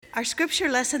Our scripture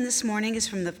lesson this morning is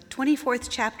from the 24th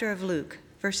chapter of Luke,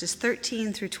 verses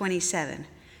 13 through 27.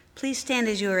 Please stand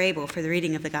as you are able for the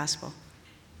reading of the gospel.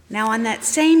 Now on that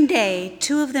same day,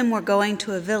 two of them were going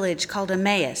to a village called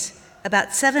Emmaus,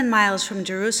 about 7 miles from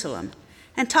Jerusalem,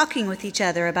 and talking with each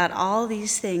other about all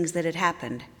these things that had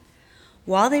happened.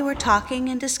 While they were talking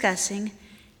and discussing,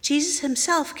 Jesus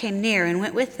himself came near and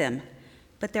went with them,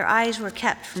 but their eyes were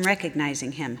kept from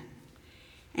recognizing him.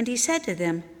 And he said to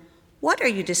them, "What are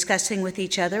you discussing with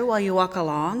each other while you walk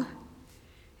along?"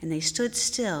 And they stood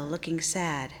still, looking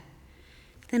sad.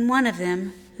 Then one of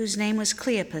them, whose name was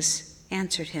Cleopas,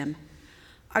 answered him,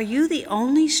 "Are you the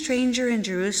only stranger in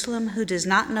Jerusalem who does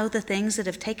not know the things that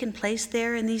have taken place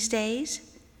there in these days?"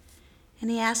 And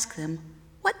he asked them,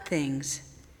 "What things?"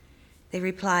 They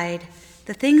replied,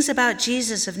 "The things about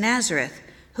Jesus of Nazareth,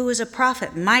 who was a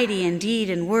prophet, mighty in deed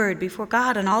and word before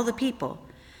God and all the people,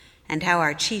 and how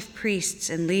our chief priests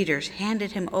and leaders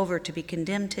handed him over to be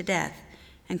condemned to death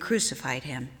and crucified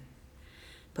him.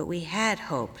 But we had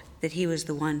hoped that he was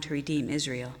the one to redeem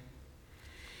Israel.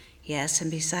 Yes, and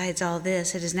besides all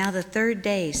this, it is now the 3rd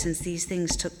day since these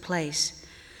things took place.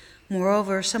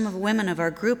 Moreover, some of the women of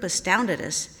our group astounded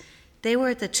us. They were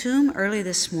at the tomb early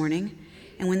this morning,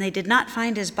 and when they did not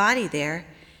find his body there,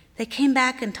 they came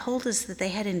back and told us that they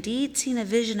had indeed seen a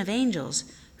vision of angels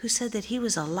who said that he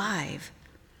was alive.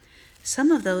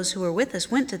 Some of those who were with us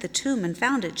went to the tomb and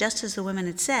found it just as the women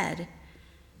had said,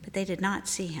 but they did not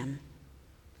see him."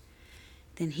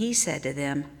 Then he said to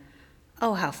them,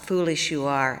 "Oh, how foolish you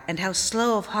are, and how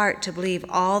slow of heart to believe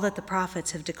all that the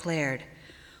prophets have declared.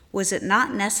 Was it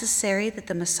not necessary that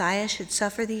the Messiah should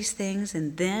suffer these things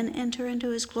and then enter into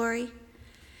his glory?"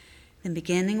 Then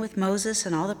beginning with Moses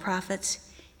and all the prophets,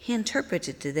 he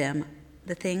interpreted to them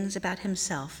the things about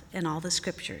himself in all the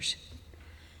scriptures.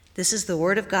 This is the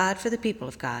word of God for the people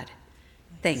of God.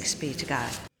 Thanks be to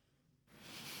God.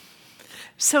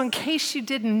 So in case you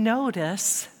didn't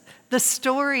notice, the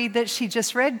story that she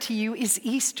just read to you is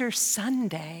Easter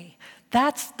Sunday.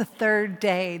 That's the 3rd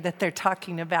day that they're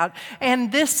talking about.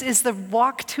 And this is the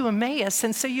walk to Emmaus.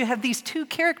 And so you have these two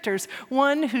characters,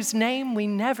 one whose name we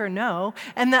never know,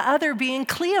 and the other being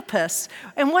Cleopas.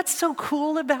 And what's so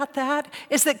cool about that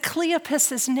is that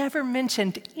Cleopas is never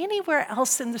mentioned anywhere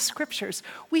else in the scriptures.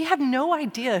 We have no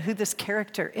idea who this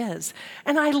character is.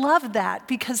 And I love that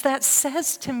because that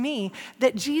says to me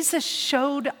that Jesus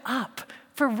showed up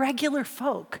for regular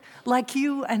folk like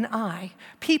you and I,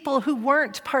 people who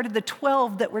weren't part of the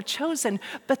 12 that were chosen,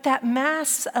 but that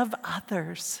mass of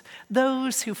others,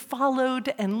 those who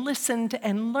followed and listened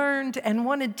and learned and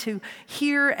wanted to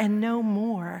hear and know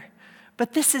more.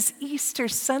 But this is Easter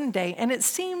Sunday, and it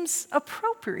seems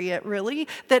appropriate, really,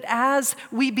 that as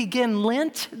we begin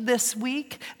Lent this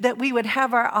week, that we would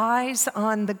have our eyes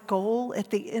on the goal at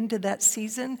the end of that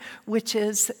season, which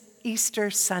is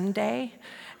Easter Sunday.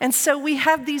 And so we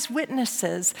have these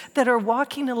witnesses that are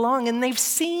walking along, and they've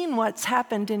seen what's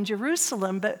happened in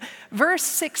Jerusalem. But verse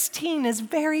 16 is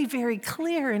very, very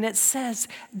clear, and it says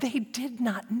they did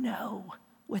not know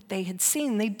what they had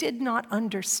seen. They did not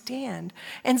understand.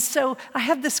 And so I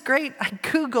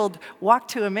Googled walk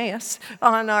to Emmaus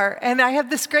and I have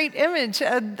this great image.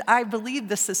 I believe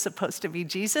this is supposed to be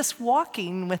Jesus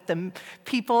walking with the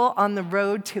people on the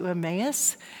road to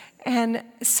Emmaus. And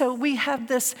so we have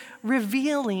this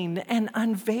revealing and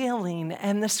unveiling,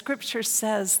 and the scripture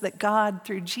says that God,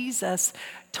 through Jesus,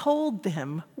 told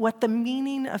them what the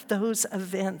meaning of those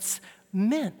events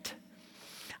meant.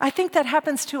 I think that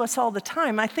happens to us all the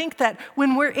time. I think that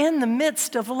when we're in the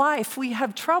midst of life, we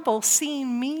have trouble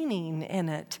seeing meaning in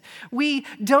it. We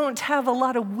don't have a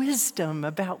lot of wisdom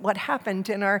about what happened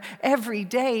in our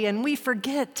everyday, and we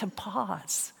forget to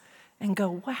pause and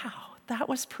go, wow. That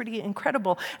was pretty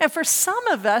incredible. And for some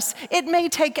of us, it may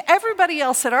take everybody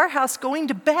else at our house going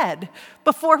to bed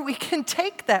before we can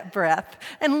take that breath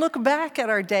and look back at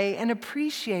our day and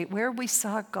appreciate where we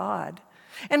saw God.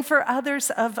 And for others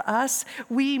of us,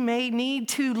 we may need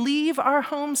to leave our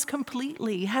homes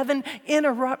completely, have an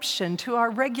interruption to our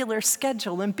regular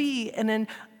schedule and be in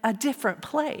a different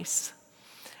place.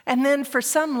 And then for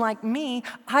some like me,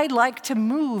 I like to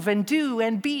move and do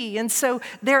and be. And so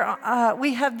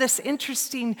we have this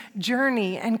interesting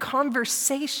journey and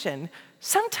conversation.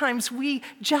 Sometimes we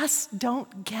just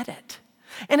don't get it.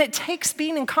 And it takes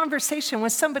being in conversation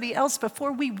with somebody else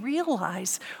before we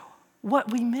realize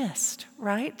what we missed,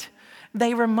 right?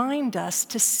 They remind us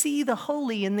to see the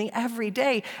holy in the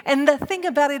everyday. And the thing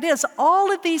about it is,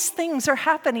 all of these things are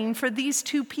happening for these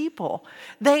two people.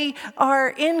 They are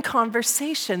in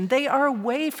conversation. They are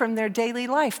away from their daily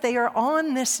life. They are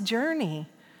on this journey.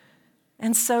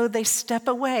 And so they step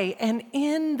away. And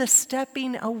in the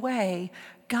stepping away,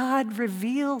 God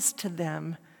reveals to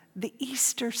them the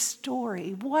Easter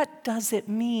story. What does it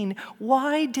mean?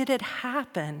 Why did it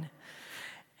happen?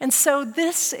 And so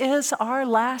this is our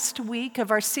last week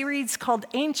of our series called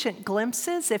Ancient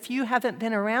Glimpses. If you haven't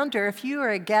been around or if you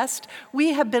are a guest,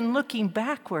 we have been looking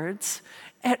backwards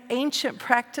at ancient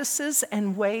practices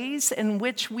and ways in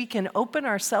which we can open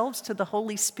ourselves to the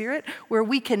Holy Spirit, where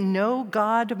we can know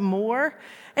God more.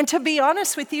 And to be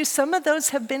honest with you, some of those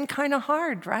have been kind of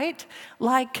hard, right?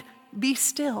 Like, be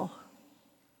still.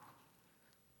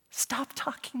 Stop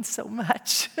talking so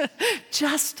much.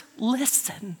 Just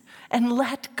listen and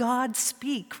let God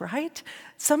speak, right?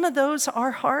 Some of those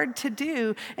are hard to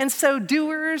do. And so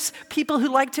doers, people who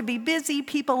like to be busy,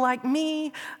 people like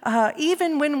me,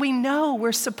 even when we know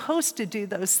we're supposed to do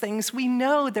those things, we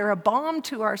know they're a balm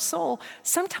to our soul,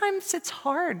 sometimes it's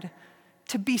hard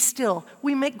to be still.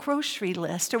 We make grocery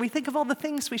lists, or we think of all the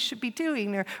things we should be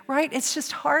doing, or right? It's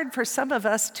just hard for some of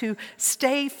us to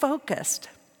stay focused.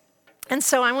 And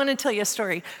so I want to tell you a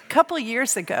story. A couple of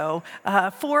years ago,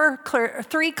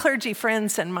 three clergy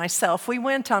friends and myself, we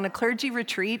went on a clergy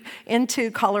retreat into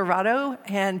Colorado,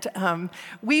 and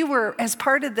we were, as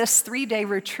part of this 3-day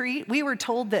retreat, we were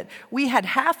told that we had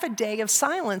half a day of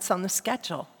silence on the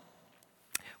schedule.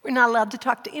 We're not allowed to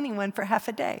talk to anyone for half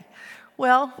a day.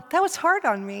 Well, that was hard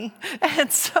on me.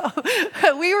 And so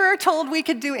we were told we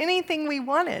could do anything we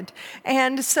wanted.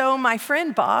 And so my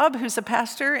friend Bob, who's a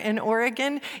pastor in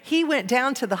Oregon, he went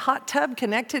down to the hot tub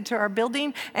connected to our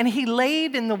building, and he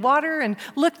laid in the water and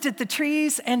looked at the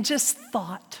trees and just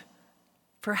thought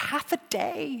for half a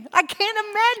day. I can't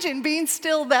imagine being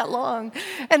still that long.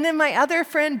 And then my other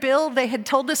friend, Bill, they had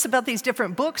told us about these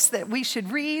different books that we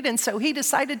should read. And so he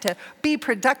decided to be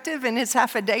productive in his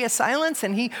half a day of silence.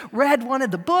 And he read one of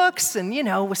the books and,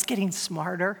 was getting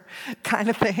smarter kind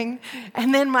of thing.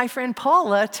 And then my friend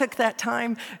Paula took that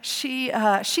time. She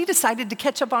decided to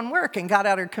catch up on work and got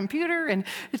out her computer and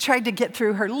tried to get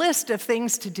through her list of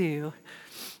things to do.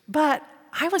 But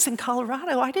I was in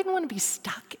Colorado. I didn't want to be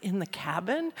stuck in the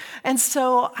cabin. And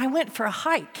so I went for a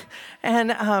hike.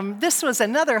 And this was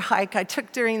another hike I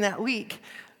took during that week.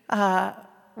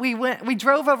 We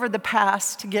drove over the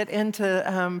pass to get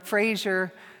into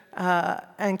Fraser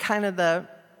and kind of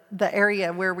the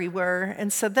area where we were.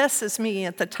 And so this is me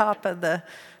at the top of the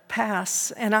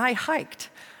pass. And I hiked.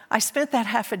 I spent that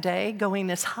half a day going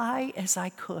as high as I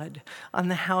could on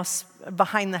the house,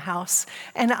 behind the house,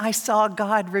 and I saw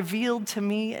God revealed to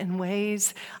me in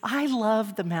ways. I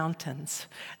love the mountains.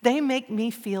 They make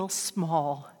me feel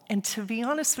small. And to be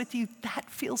honest with you, that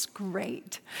feels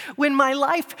great. When my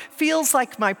life feels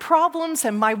like my problems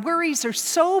and my worries are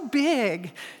so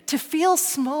big, to feel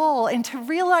small and to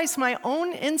realize my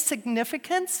own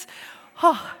insignificance,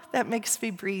 that makes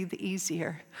me breathe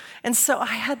easier. And so I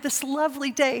had this lovely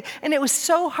day, and it was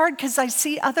so hard because I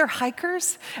see other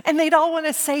hikers, and they'd all want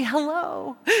to say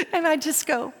hello. And I just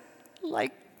go,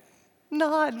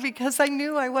 nod, because I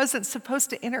knew I wasn't supposed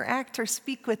to interact or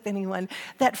speak with anyone.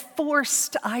 That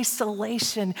forced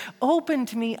isolation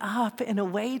opened me up in a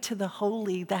way to the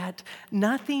holy that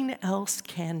nothing else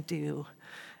can do.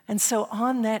 And so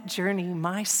on that journey,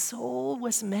 my soul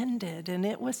was mended, and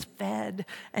it was fed,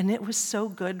 and it was so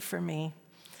good for me.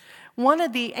 One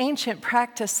of the ancient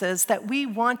practices that we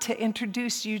want to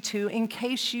introduce you to, in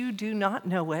case you do not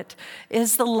know it,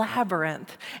 is the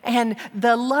labyrinth. And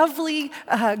the lovely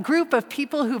group of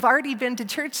people who've already been to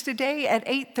church today at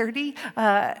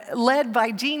 8:30, led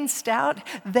by Gene Stout,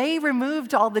 they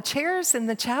removed all the chairs in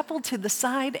the chapel to the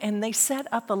side, and they set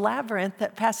up a labyrinth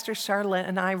that Pastor Charlotte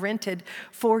and I rented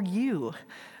for you.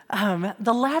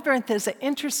 The labyrinth is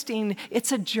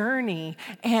it's a journey.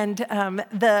 And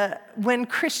when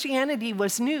Christianity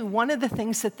was new, one of the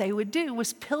things that they would do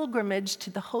was pilgrimage to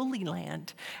the Holy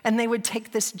Land. And they would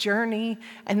take this journey,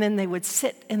 and then they would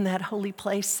sit in that holy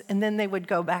place, and then they would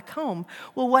go back home.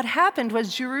 Well, what happened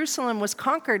was Jerusalem was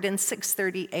conquered in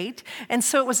 638, and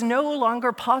so it was no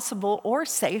longer possible or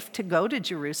safe to go to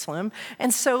Jerusalem.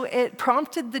 And so it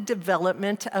prompted the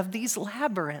development of these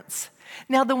labyrinths.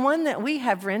 Now, the one that we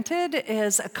have rented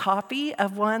is a copy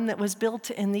of one that was built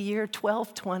in the year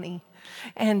 1220.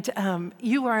 And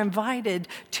you are invited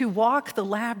to walk the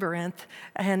labyrinth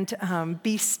and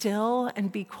be still and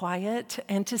be quiet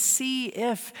and to see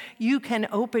if you can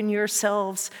open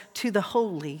yourselves to the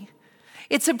holy.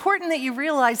 It's important that you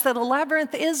realize that a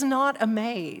labyrinth is not a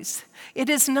maze. It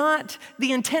is not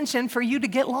the intention for you to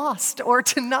get lost or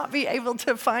to not be able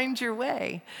to find your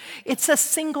way. It's a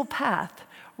single path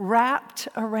wrapped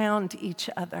around each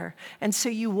other. And so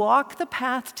you walk the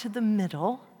path to the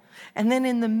middle, And then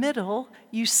in the middle,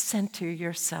 you center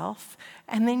yourself,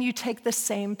 and then you take the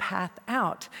same path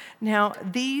out. Now,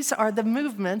 these are the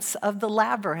movements of the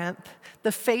labyrinth,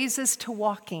 the phases to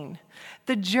walking.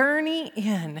 The journey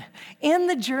in. In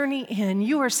the journey in,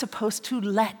 you are supposed to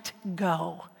let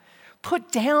go.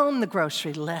 Put down the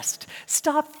grocery list.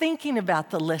 Stop thinking about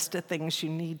the list of things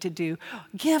you need to do.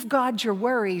 Give God your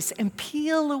worries and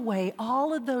peel away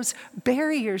all of those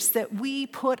barriers that we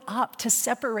put up to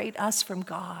separate us from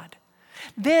God.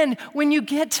 Then, when you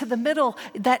get to the middle,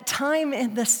 that time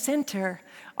in the center,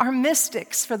 our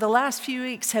mystics for the last few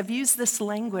weeks have used this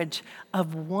language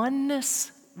of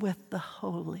oneness with the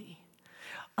holy.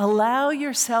 Allow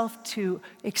yourself to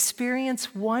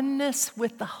experience oneness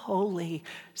with the holy.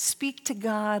 Speak to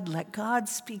God, let God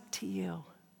speak to you.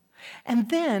 And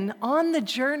then on the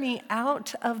journey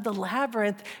out of the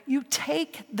labyrinth, you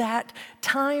take that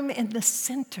time in the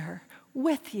center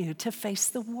with you to face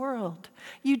the world.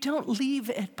 You don't leave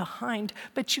it behind,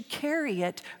 but you carry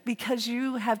it because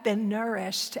you have been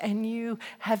nourished and you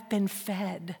have been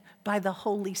fed by the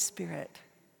Holy Spirit.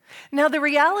 Now, the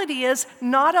reality is,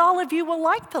 not all of you will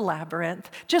like the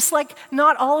labyrinth, just like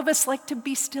not all of us like to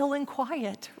be still and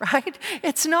quiet, right?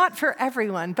 It's not for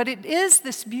everyone, but it is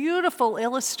this beautiful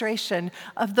illustration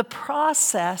of the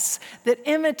process that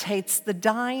imitates the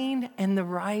dying and the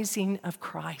rising of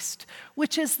Christ,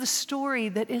 which is the story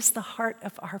that is the heart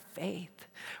of our faith.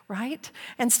 Right?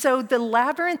 And so the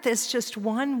labyrinth is just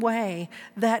one way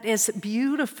that is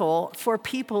beautiful for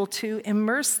people to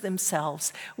immerse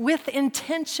themselves with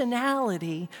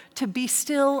intentionality to be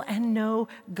still and know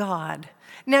God.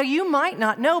 Now, you might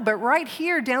not know, but right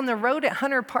here down the road at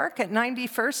Hunter Park at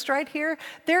 91st, right here,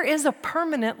 there is a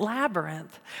permanent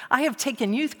labyrinth. I have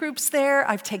taken youth groups there.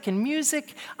 I've taken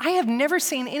music. I have never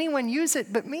seen anyone use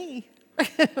it but me.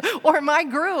 or my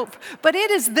group, but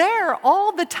it is there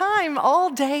all the time, all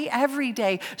day, every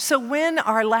day. So when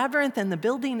our labyrinth and the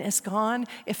building is gone,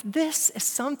 if this is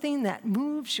something that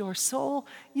moves your soul,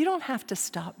 you don't have to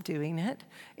stop doing it.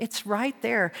 It's right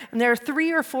there. And there are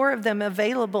 3 or 4 of them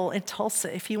available in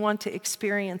Tulsa if you want to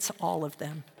experience all of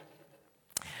them.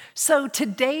 So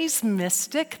today's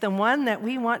mystic, the one that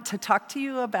we want to talk to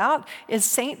you about, is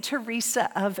Saint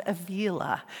Teresa of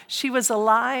Avila. She was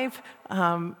alive,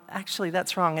 actually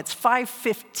that's wrong, it's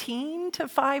 515 to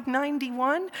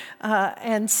 591,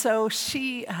 and so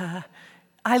she...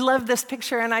 I love this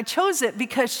picture, and I chose it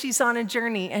because she's on a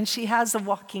journey, and she has a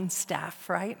walking staff,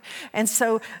 right? And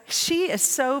so she is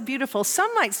so beautiful.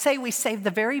 Some might say we saved the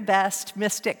very best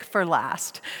mystic for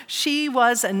last. She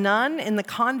was a nun in the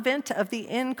convent of the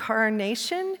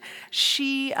Incarnation.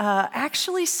 She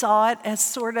actually saw it as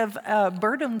sort of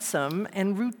burdensome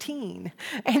and routine,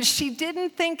 and she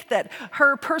didn't think that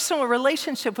her personal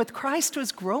relationship with Christ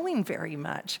was growing very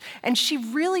much, and she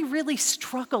really, really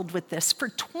struggled with this for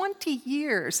 20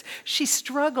 years. She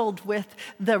struggled with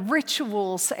the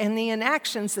rituals and the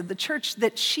inactions of the church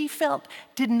that she felt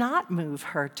did not move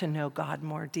her to know God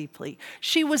more deeply.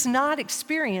 She was not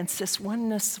experiencing this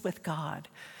oneness with God.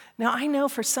 Now, I know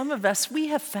for some of us, we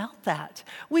have felt that.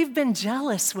 We've been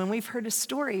jealous when we've heard a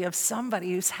story of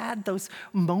somebody who's had those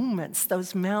moments,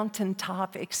 those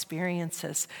mountaintop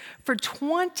experiences. For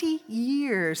 20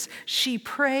 years, she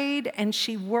prayed and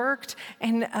she worked,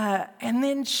 and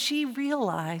then she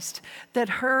realized that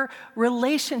her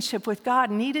relationship with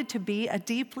God needed to be a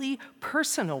deeply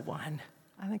personal one.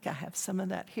 I think I have some of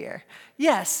that here.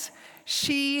 Yes,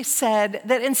 she said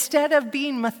that instead of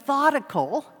being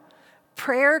methodical,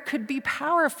 prayer could be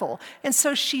powerful. And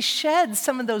so she shed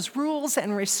some of those rules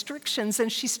and restrictions,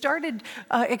 and she started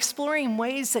exploring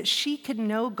ways that she could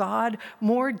know God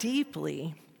more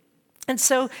deeply. And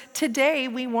so today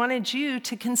we wanted you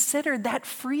to consider that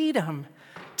freedom,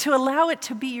 to allow it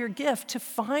to be your gift, to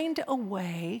find a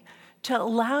way to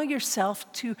allow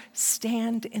yourself to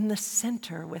stand in the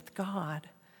center with God.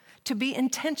 To be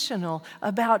intentional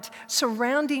about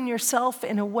surrounding yourself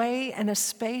in a way and a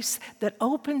space that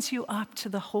opens you up to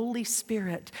the Holy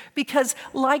Spirit. Because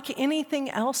like anything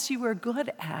else you are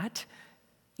good at,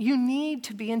 you need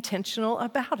to be intentional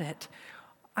about it.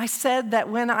 I said that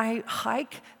when I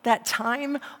hike, that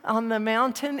time on the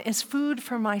mountain is food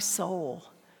for my soul.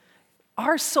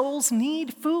 Our souls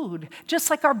need food,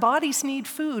 just like our bodies need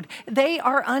food. They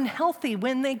are unhealthy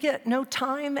when they get no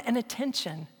time and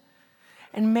attention.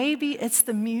 And maybe it's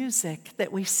the music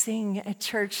that we sing at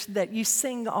church that you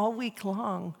sing all week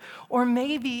long. Or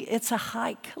maybe it's a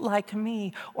hike like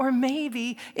me. Or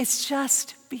maybe it's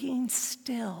just being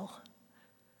still.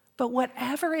 But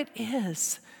whatever it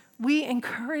is, we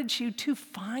encourage you to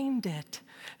find it.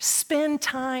 Spend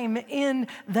time in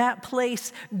that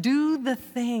place. Do the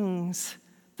things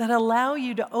that allow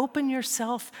you to open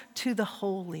yourself to the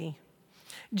holy.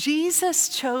 Jesus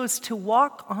chose to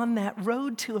walk on that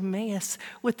road to Emmaus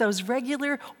with those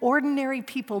regular, ordinary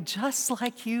people just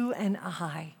like you and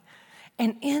I.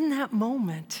 And in that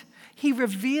moment, he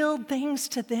revealed things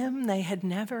to them they had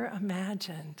never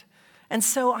imagined. And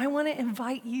so I want to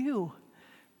invite you,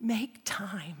 make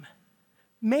time.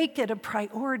 Make it a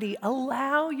priority.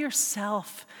 Allow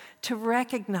yourself to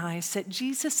recognize that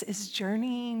Jesus is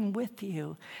journeying with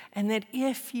you, and that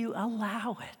if you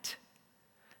allow it,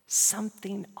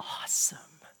 something awesome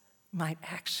might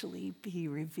actually be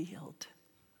revealed.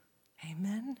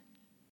 Amen.